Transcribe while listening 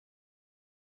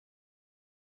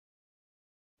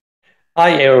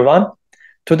Hi everyone.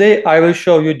 Today I will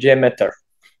show you JMeter.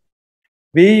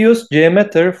 We use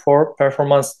JMeter for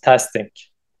performance testing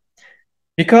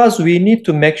because we need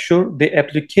to make sure the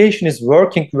application is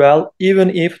working well even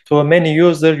if too many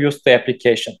users use the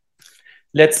application.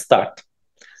 Let's start.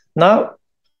 Now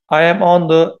I am on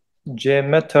the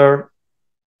JMeter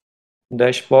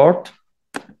dashboard.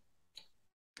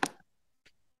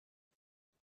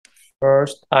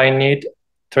 First I need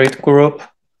thread group.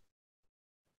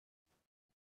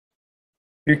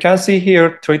 You can see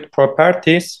here thread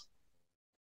properties,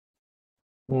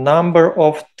 number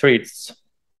of threads,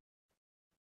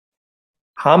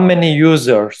 how many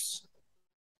users,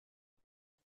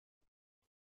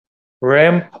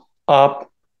 ramp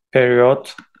up period,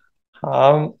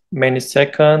 how many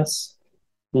seconds,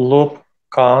 loop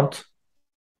count,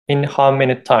 in how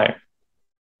many time.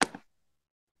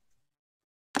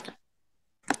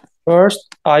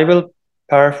 First, I will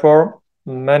perform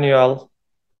manual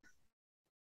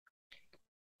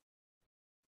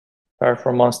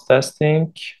performance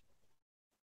testing.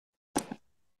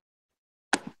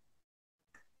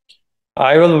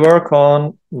 I will work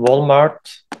on Walmart.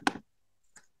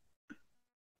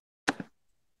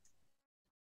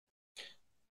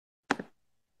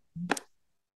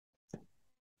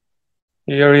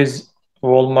 Here is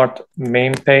Walmart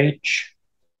main page.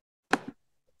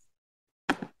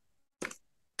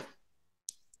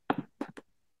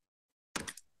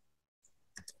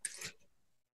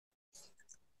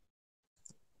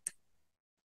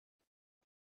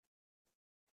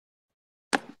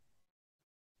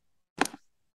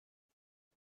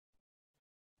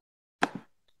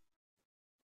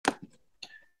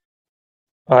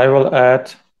 I will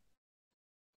add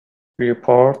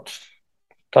report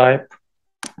type.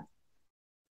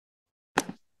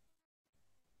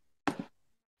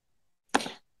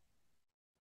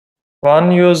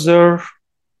 One user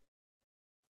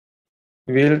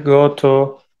will go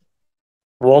to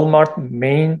Walmart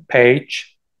main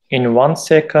page in 1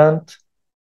 second,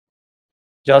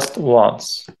 just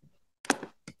once.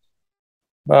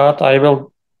 But I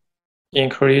will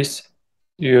increase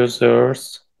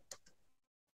users,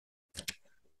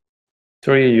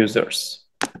 3 users.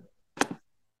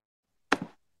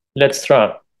 Let's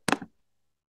run.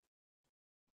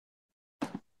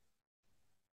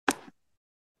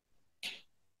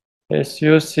 As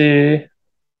you see,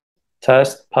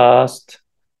 test passed,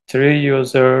 3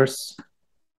 users.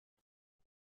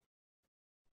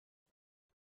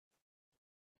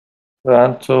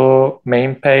 Went to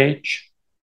main page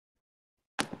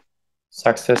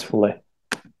successfully.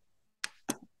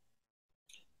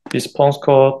 Response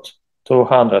code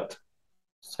 200.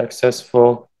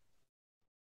 Successful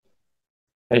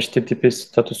HTTP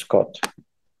status code.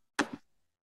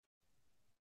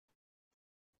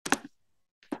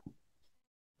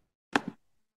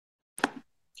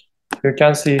 You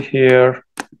can see here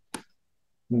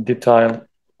detail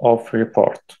of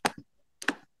report.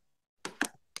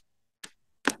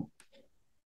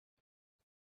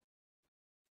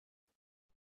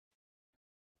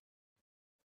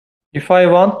 If I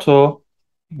want to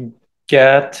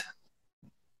get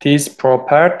these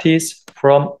properties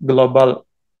from global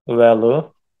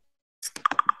value,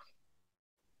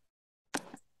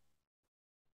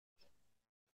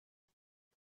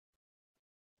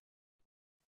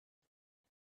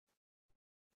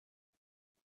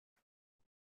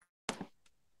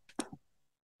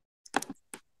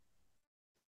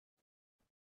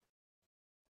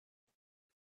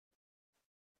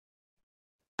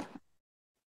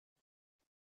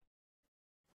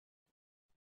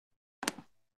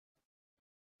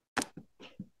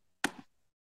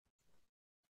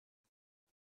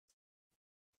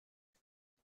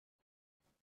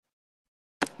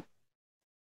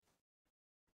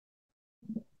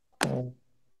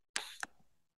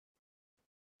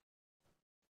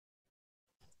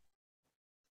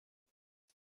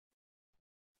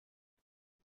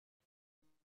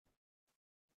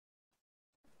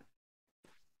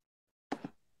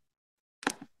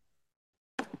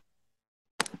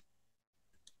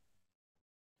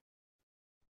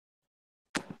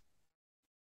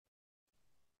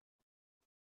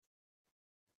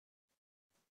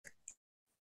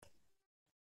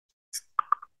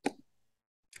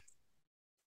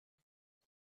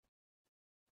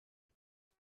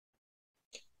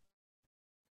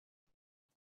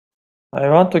 I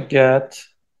want to get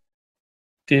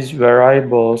these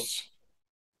variables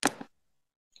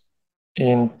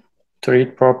in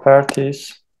thread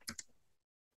properties.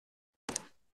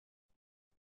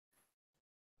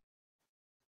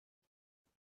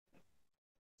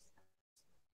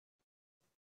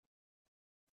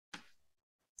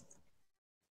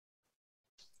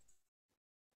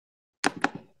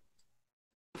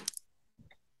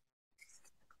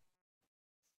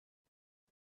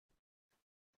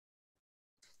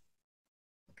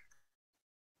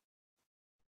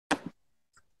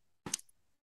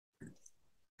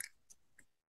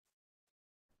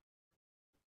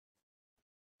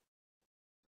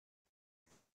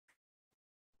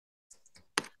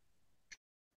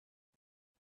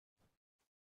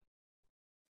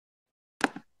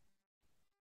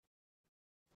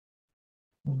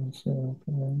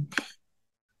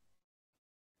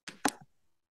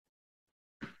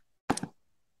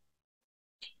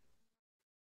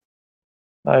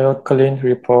 I will clean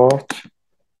report,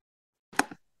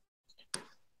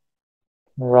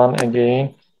 run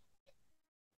again,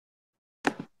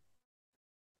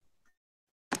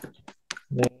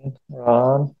 then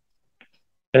run.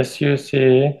 As you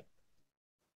see,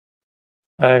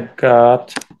 I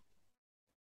got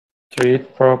three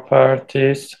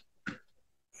properties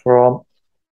from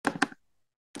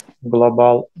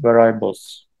global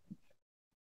variables.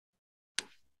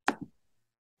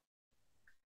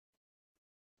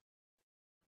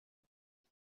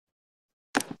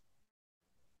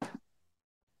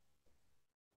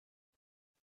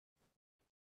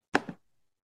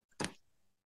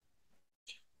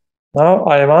 Now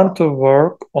I want to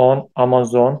work on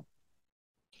Amazon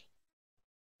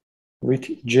with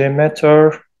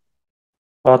JMeter,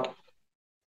 but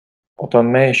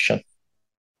automation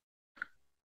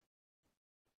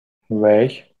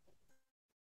way.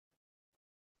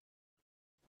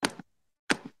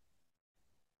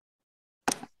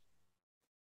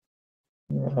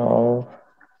 Now,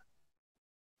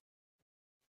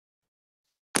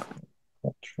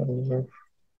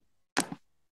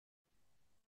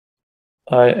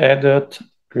 I added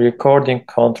recording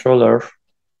controller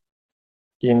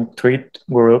in tweet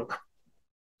group.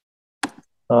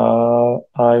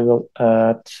 I will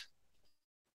add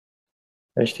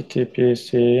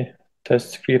HTTPC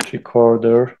test script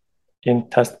recorder in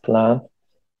test plan.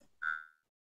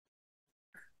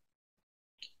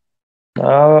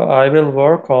 Now I will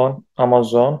work on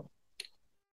Amazon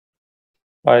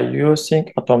by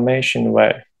using automation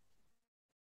way.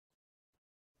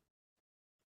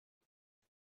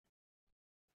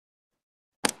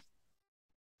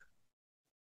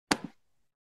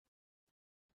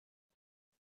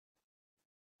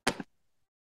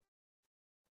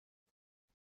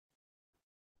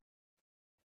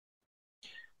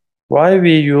 Why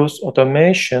we use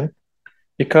automation?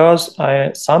 Because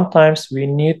sometimes we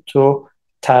need to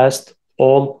test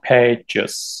all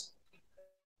pages.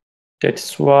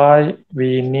 That's why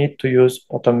we need to use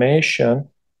automation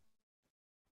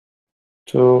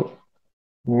to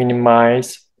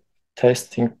minimize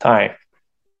testing time.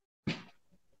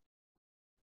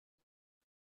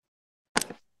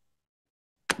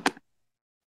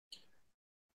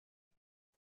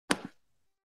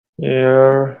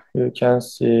 Here you can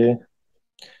see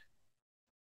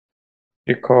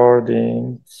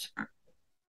recordings.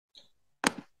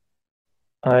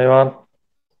 I want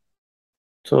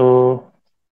to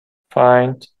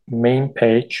find main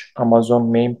page,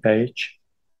 Amazon main page.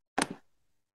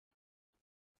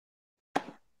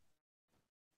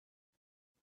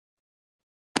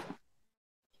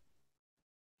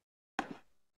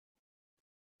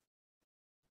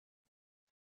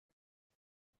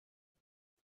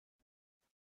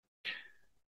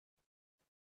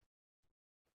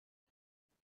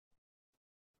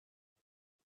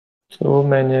 Too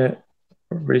many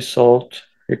result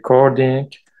recording.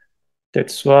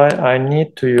 That's why I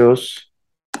need to use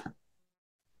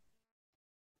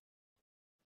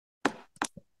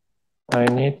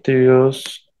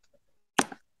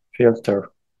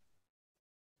filter.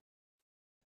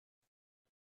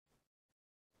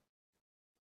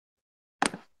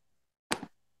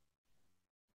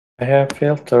 I have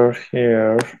filter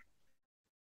here.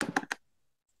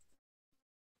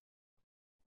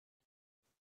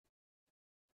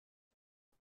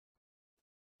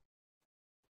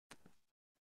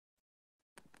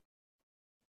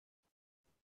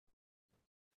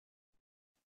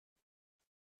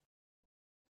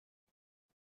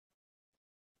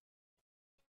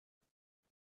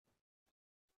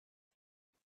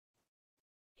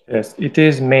 Yes, it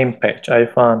is main page. I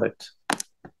found it.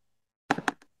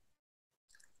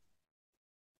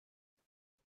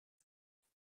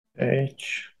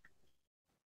 Page.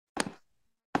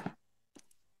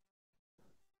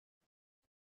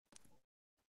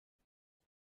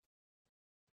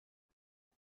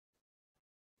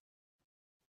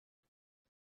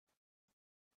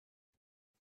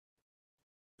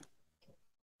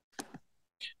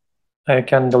 I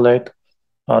can delete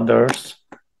others.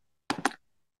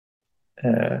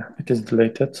 It is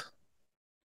deleted.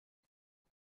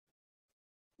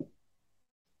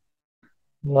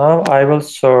 Now I will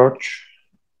search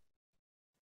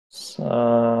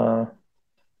something.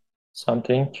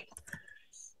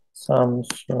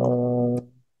 Samsung.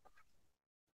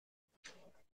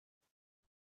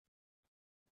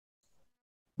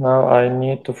 Now I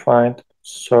need to find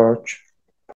search.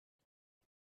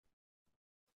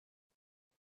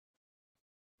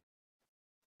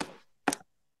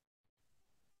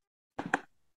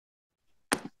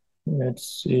 Let's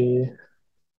see.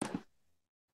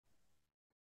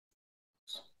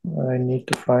 I need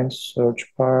to find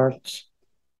search part.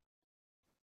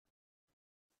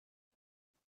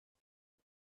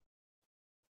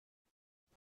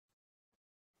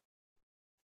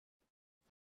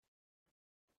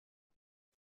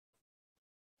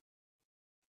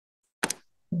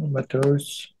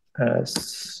 Methods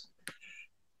as,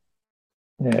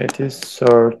 yeah, it is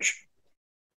search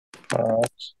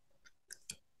part.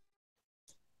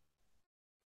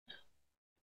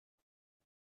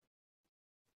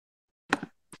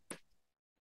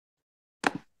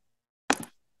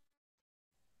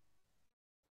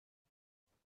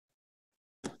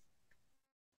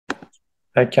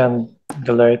 I can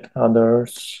delete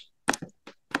others.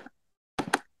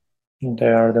 They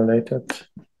are deleted.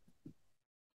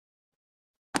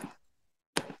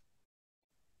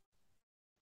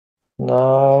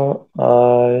 Now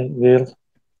I will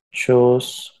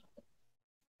choose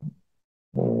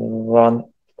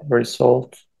one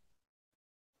result.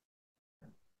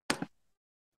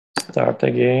 Start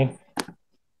again.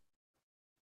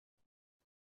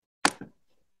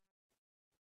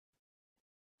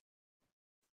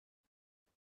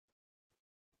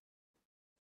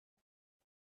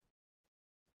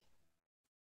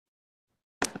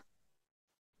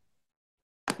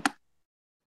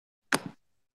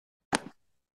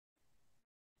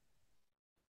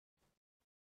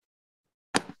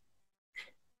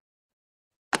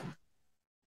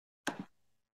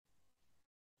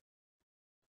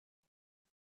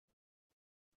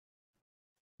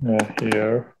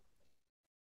 Here.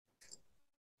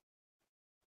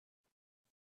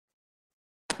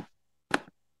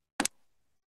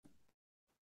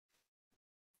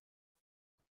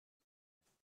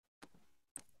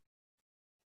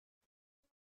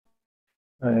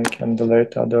 I can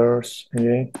delete others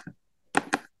again.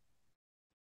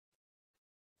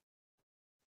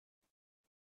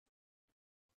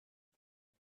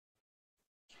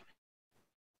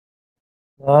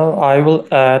 Now I will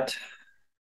add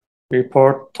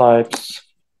report types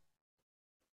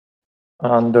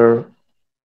under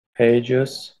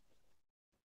pages.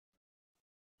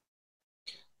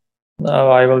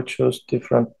 Now I will choose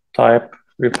different type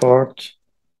report.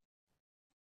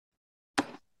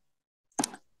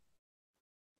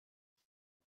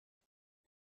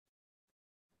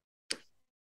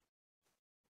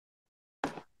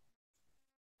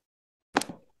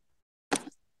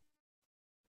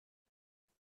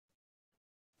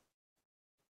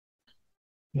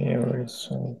 Here is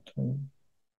something.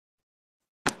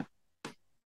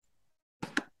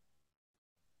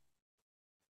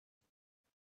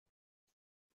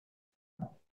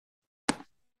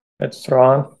 Let's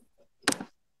run.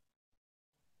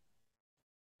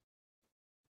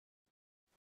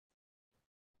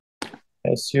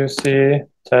 As you see,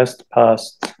 test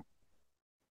passed.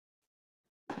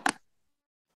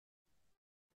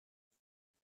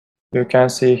 You can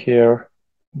see here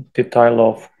detail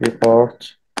of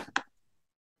report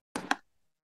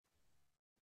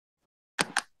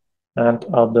and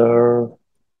other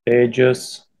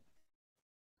pages,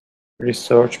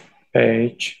 research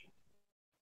page.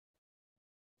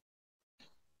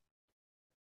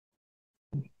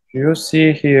 You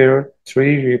see here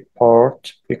 3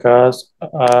 report because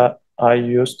I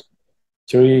used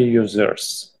 3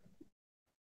 users.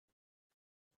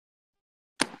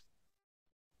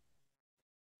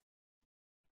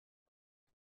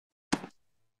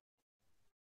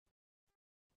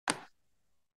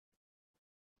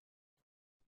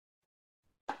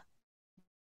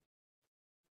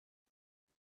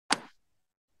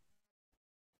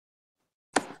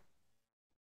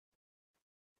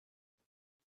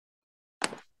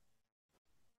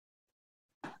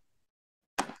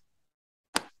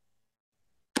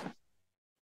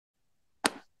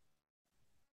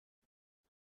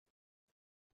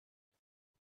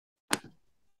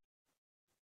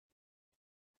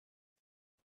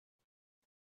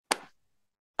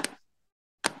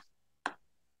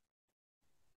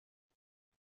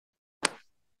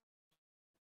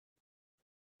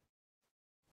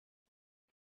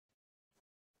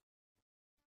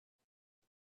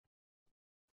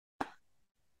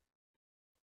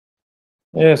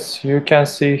 Yes, you can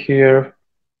see here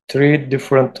 3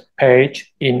 different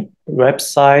page in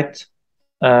website,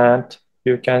 and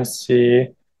you can see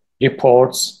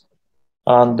reports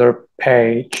under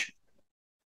page.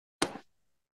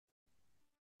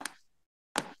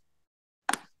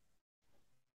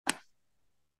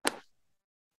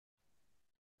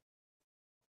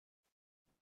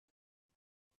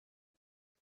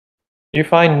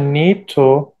 If I need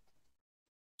to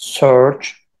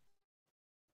search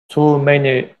too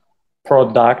many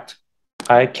product,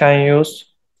 I can use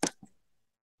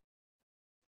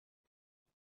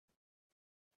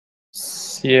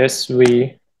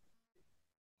CSV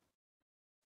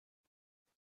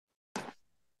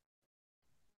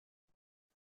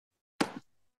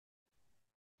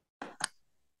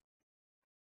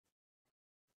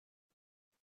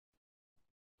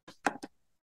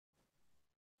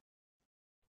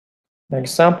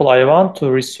example. I want to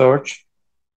research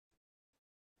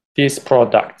these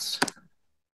products.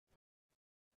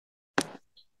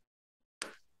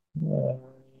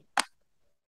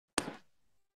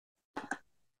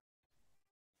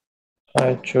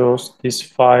 I choose this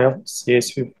file,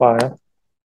 CSV file,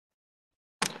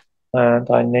 and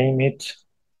I name it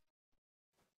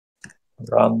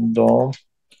random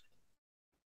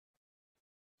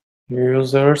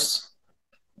users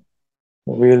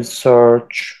will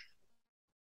search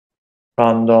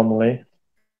randomly.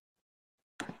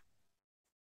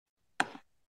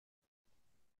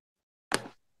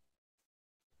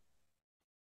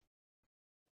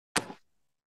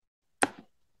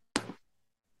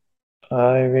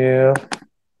 I will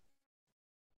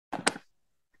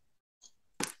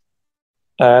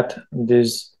add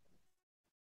this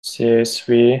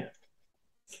CSV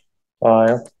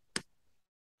file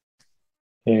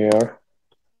here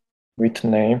with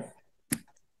name.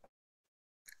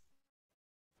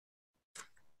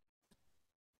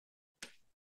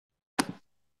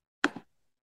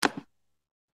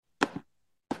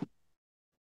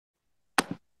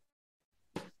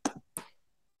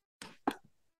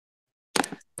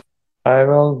 I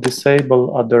will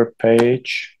disable other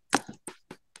page.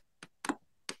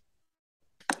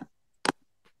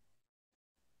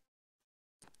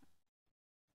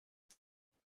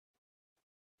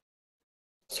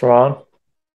 Let's run.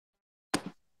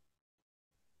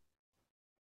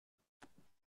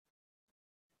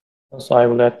 So I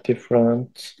will add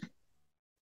different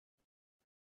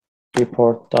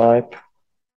report type.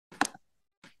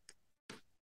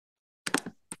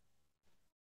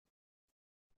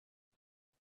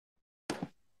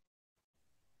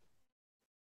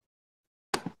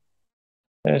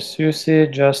 As you see,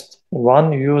 just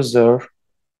one user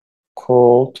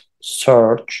called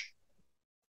search.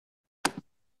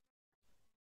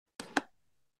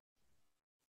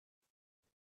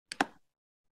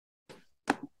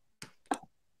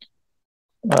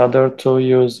 Other two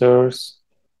users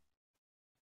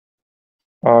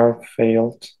are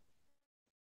failed.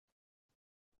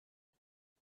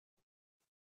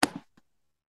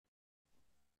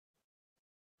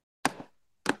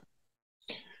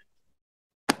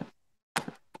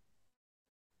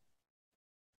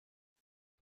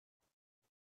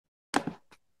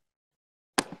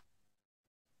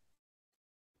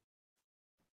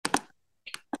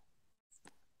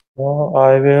 Well,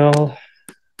 I will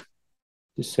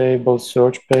disable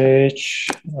search page.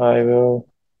 I will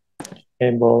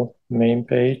enable main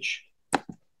page.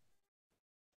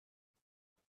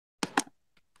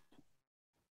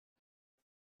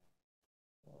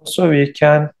 So we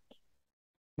can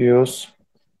use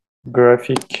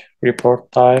graphic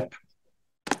report type.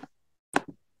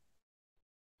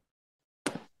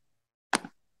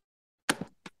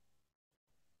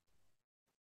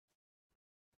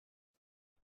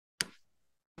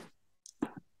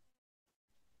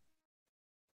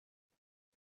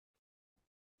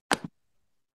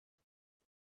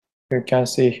 You can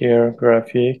see here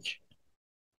graphic.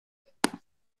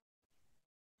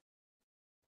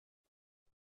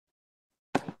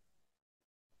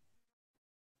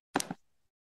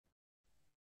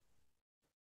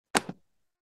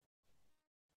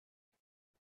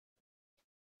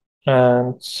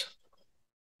 And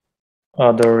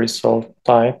other result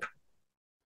type.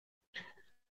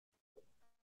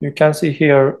 You can see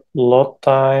here load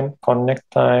time,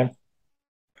 connect time,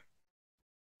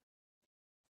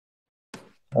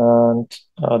 and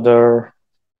other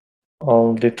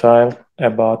all detail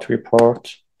about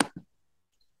report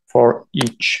for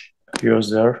each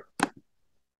user.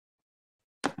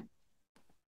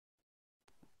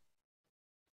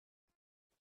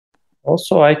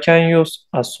 Also, I can use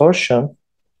assertion.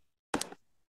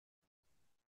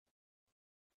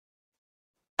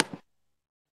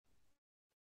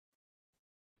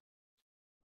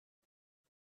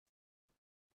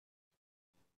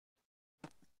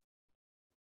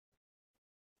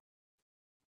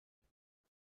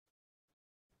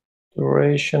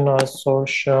 Duration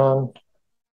assertion.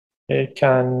 It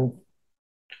can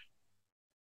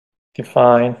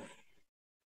define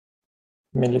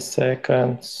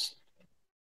milliseconds,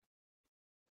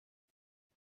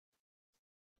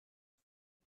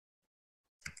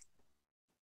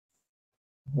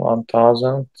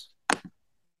 1000.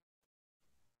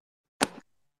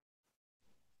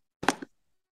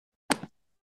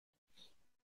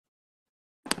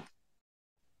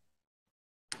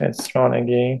 Let's run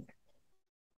again.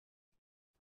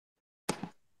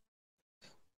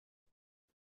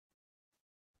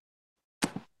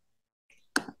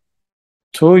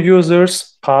 Two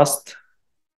users passed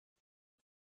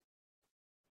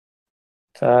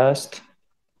test.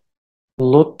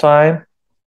 Load time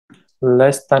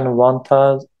less than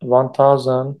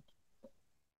 1000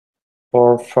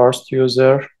 for first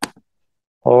user.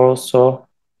 Also,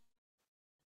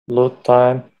 load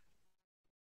time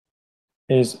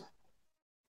is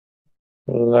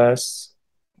less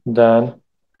than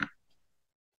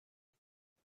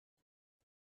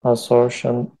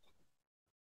assertion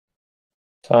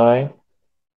time,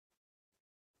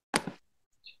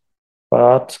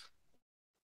 but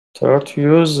third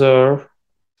user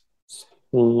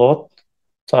load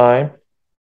time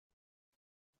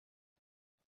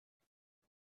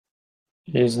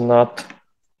is not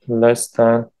less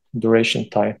than duration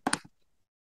time.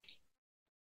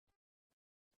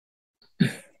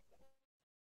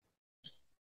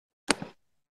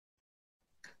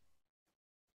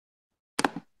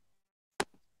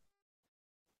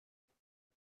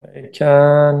 I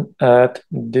can add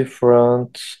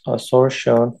different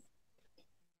assertion,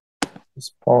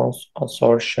 response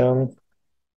assertion,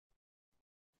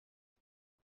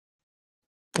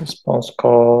 response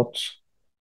code,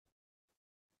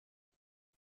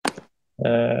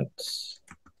 add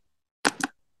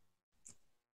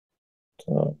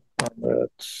 200.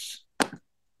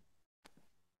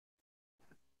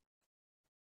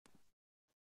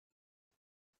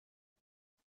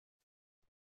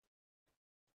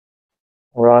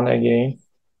 Run again.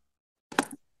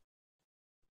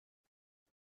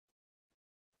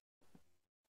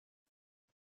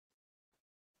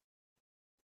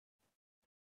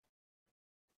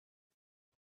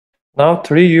 Now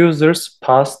 3 users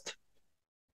passed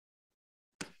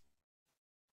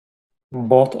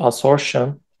both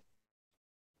assertion,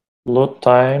 load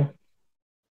times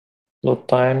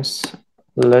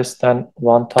less than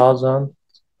 1000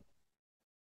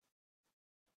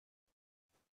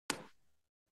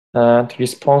 and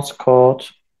response code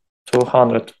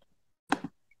 200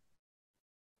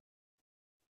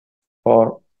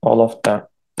 for all of them.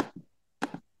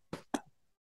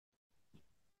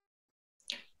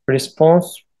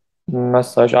 Response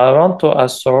message. I want to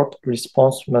assert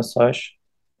response message.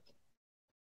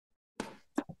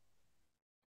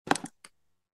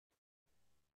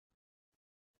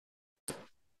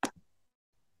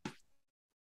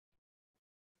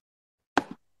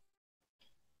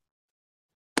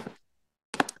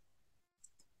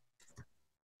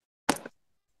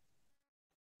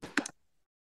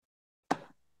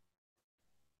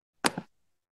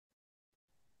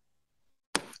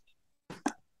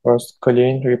 First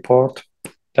clean report,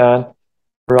 then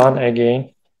run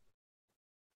again,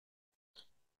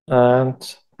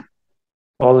 and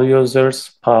all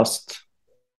users passed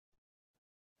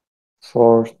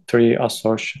for 3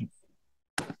 assertion.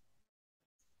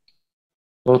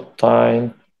 Load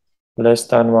time less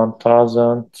than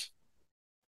 1000,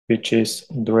 which is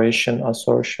duration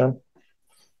assertion,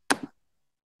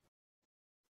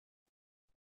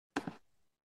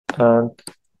 and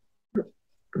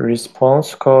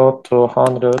response code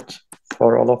 200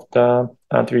 for all of them,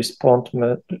 and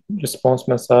response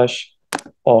message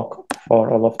awk for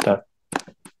all of them.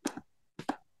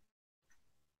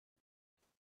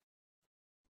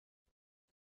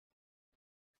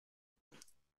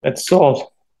 That's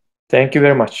all. Thank you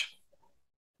very much.